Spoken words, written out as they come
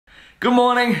Good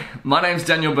morning, my name's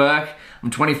Daniel Bourke.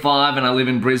 I'm 25 and I live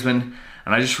in Brisbane,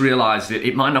 and I just realised that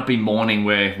it might not be morning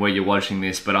where you're watching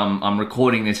this, but I'm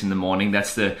recording this in the morning.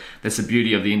 That's the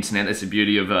beauty of the internet. That's the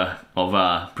beauty of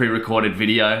a pre-recorded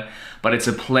video. But it's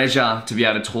a pleasure to be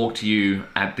able to talk to you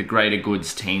at the Greater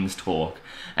Goods Teens Talk.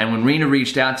 And when Rena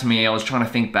reached out to me, I was trying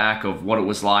to think back of what it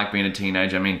was like being a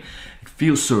teenager. I mean, it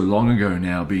feels so long ago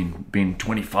now, being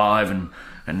 25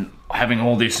 and having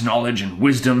all this knowledge and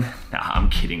wisdom. Nah, I'm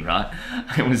kidding, right?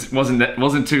 It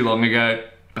wasn't too long ago.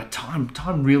 But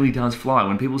time really does fly.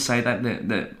 When people say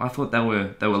that I thought they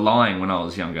were lying when I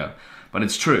was younger, but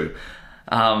it's true.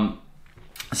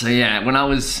 So yeah,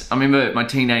 I remember my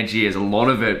teenage years. A lot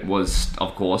of it was,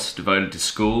 of course, devoted to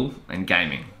school and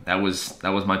gaming. That was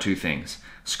my two things.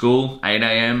 School 8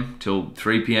 AM till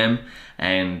 3 PM,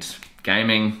 and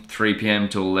gaming 3 PM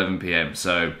till 11 PM.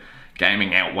 So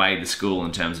gaming outweighed the school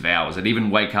in terms of hours. I'd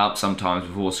even wake up sometimes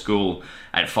before school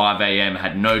at 5 AM,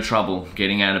 had no trouble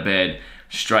getting out of bed,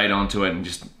 straight onto it, and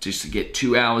just to get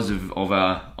 2 hours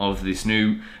of this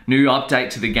new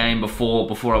update to the game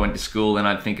before I went to school, and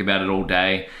I'd think about it all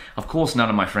day. Of course, none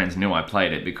of my friends knew I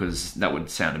played it because that would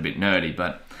sound a bit nerdy,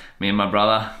 but me and my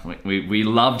brother, we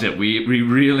loved it. We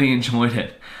really enjoyed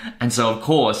it. And so, of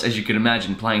course, as you can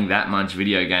imagine, playing that much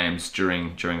video games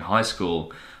during high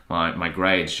school, my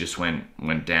grades just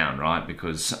went down, right?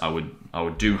 Because I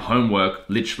would do homework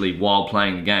literally while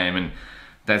playing the game, and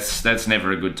that's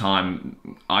never a good time.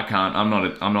 I'm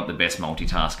not the best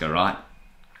multitasker, right?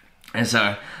 And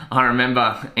so I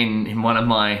remember in one of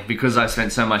my, because I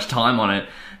spent so much time on it,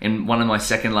 in one of my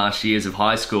second last years of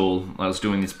high school, I was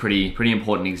doing this pretty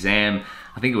important exam.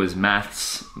 I think it was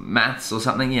maths or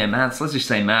something. Yeah, maths. Let's just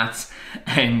say maths.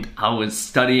 And I was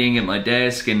studying at my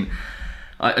desk, and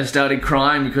I started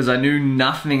crying because I knew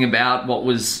nothing about what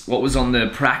was on the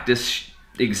practice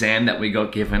exam that we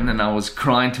got given, and I was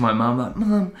crying to my mum like,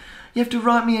 "Mum, you have to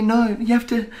write me a note. You have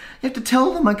to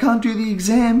tell them I can't do the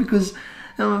exam because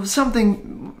of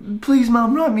something. Please,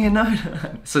 Mum, write me a note."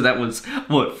 So that was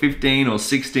what, 15 or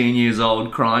 16 years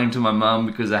old, crying to my mum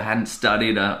because I hadn't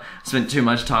studied. I spent too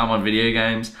much time on video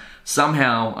games.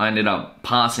 Somehow I ended up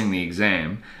passing the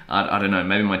exam. I don't know,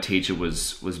 maybe my teacher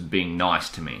was being nice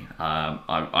to me.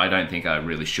 I don't think I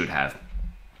really should have.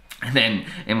 And then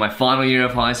in my final year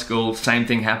of high school, same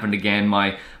thing happened again.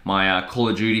 My Call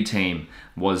of Duty team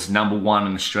was #1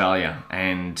 in Australia,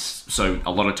 and so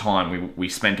a lot of time we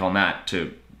spent on that,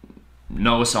 to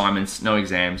no assignments, no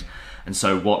exams. And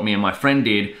so what me and my friend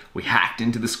did, we hacked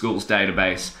into the school's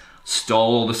database,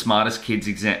 stole all the smartest kids'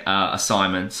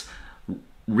 assignments,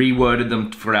 reworded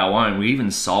them for our own. We even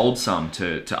sold some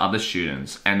to other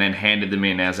students and then handed them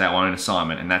in as our own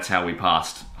assignment, and that's how we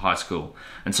passed high school.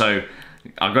 And so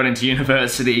I got into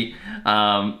university.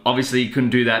 Obviously you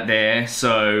couldn't do that there,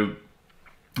 so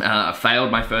I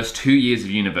failed my first 2 years of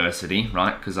university,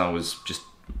 right? Because I was just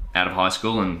out of high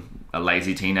school and a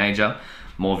lazy teenager,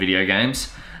 more video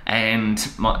games. And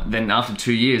then after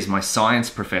 2 years, my science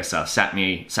professor sat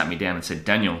me down and said,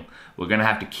 "Daniel, we're gonna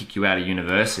have to kick you out of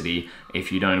university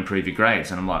if you don't improve your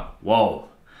grades." And I'm like, whoa,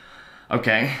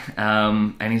 okay.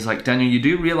 And he's like, "Daniel, you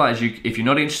do realize if you're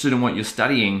not interested in what you're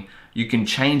studying, you can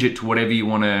change it to whatever you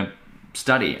want to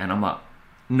study." And I'm like,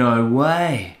 no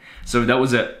way. So that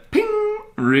was a ping,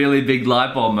 really big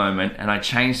light bulb moment, and I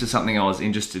changed to something I was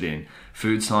interested in,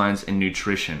 food science and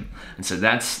nutrition. And so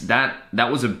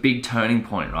that was a big turning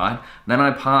point, right? Then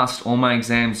I passed all my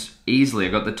exams easily. I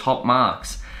got the top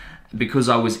marks because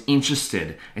I was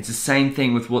interested. It's the same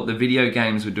thing with what the video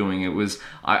games were doing. It was,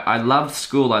 I loved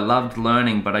school, I loved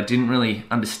learning, but I didn't really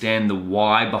understand the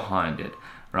why behind it,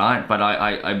 right? But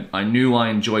I knew I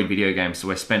enjoyed video games,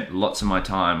 so I spent lots of my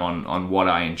time on what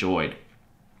I enjoyed.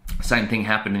 Same thing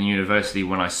happened in university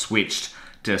when I switched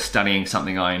to studying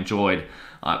something I enjoyed.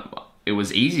 It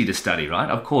was easy to study, right?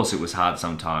 Of course it was hard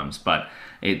sometimes, but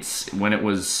when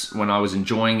I was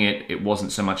enjoying it, it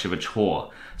wasn't so much of a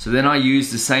chore. So then I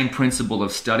used the same principle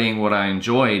of studying what I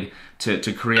enjoyed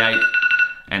to create,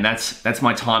 and that's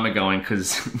my timer going,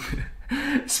 because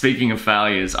speaking of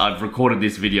failures, I've recorded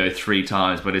this video 3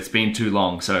 times, but it's been too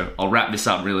long, so I'll wrap this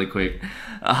up really quick.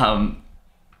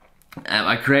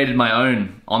 I created my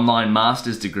own online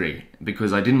master's degree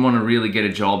because I didn't want to really get a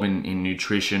job in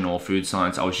nutrition or food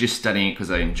science. I was just studying it because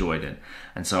I enjoyed it.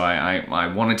 And so I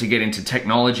wanted to get into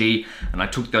technology, and I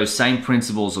took those same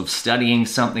principles of studying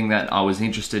something that I was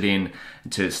interested in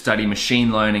to study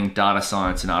machine learning, data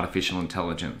science, and artificial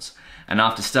intelligence. And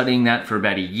after studying that for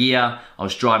about a year, I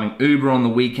was driving Uber on the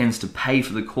weekends to pay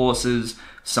for the courses.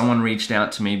 Someone reached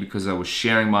out to me because I was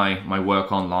sharing my work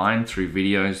online through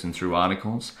videos and through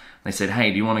articles. They said, "Hey,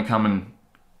 do you want to come and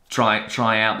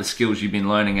try out the skills you've been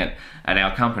learning at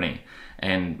our company.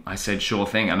 And I said, sure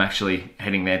thing, I'm actually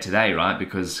heading there today, right?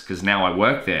 Because now I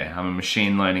work there. I'm a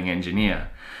machine learning engineer.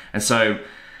 And so,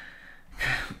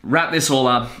 wrap this all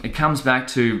up, it comes back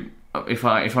to, if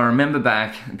I remember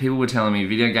back, people were telling me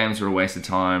video games were a waste of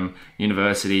time,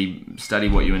 university, study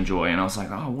what you enjoy. And I was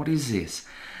like, oh, what is this?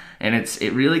 And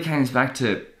it really comes back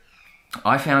to,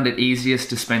 I found it easiest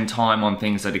to spend time on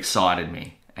things that excited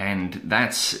me. And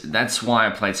that's why I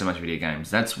played so much video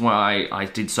games. That's why I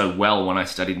did so well when I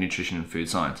studied nutrition and food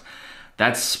science.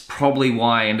 That's probably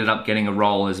why I ended up getting a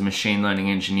role as a machine learning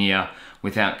engineer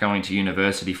without going to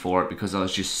university for it, because I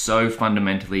was just so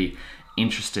fundamentally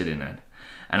interested in it.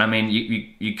 And I mean,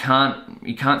 you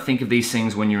can't think of these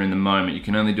things when you're in the moment. You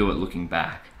can only do it looking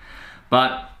back.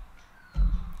 But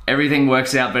everything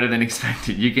works out better than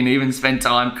expected. You can even spend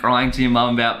time crying to your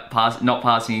mum about not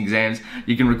passing exams.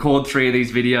 You can record 3 of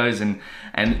these videos and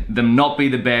them not be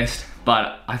the best,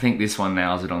 but I think this one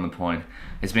nails it on the point.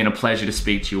 It's been a pleasure to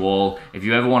speak to you all. If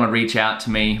you ever want to reach out to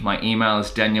me, my email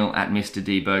is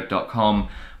daniel@mrdbourke.com.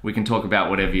 We can talk about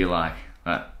whatever you like.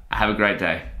 Have a great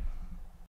day.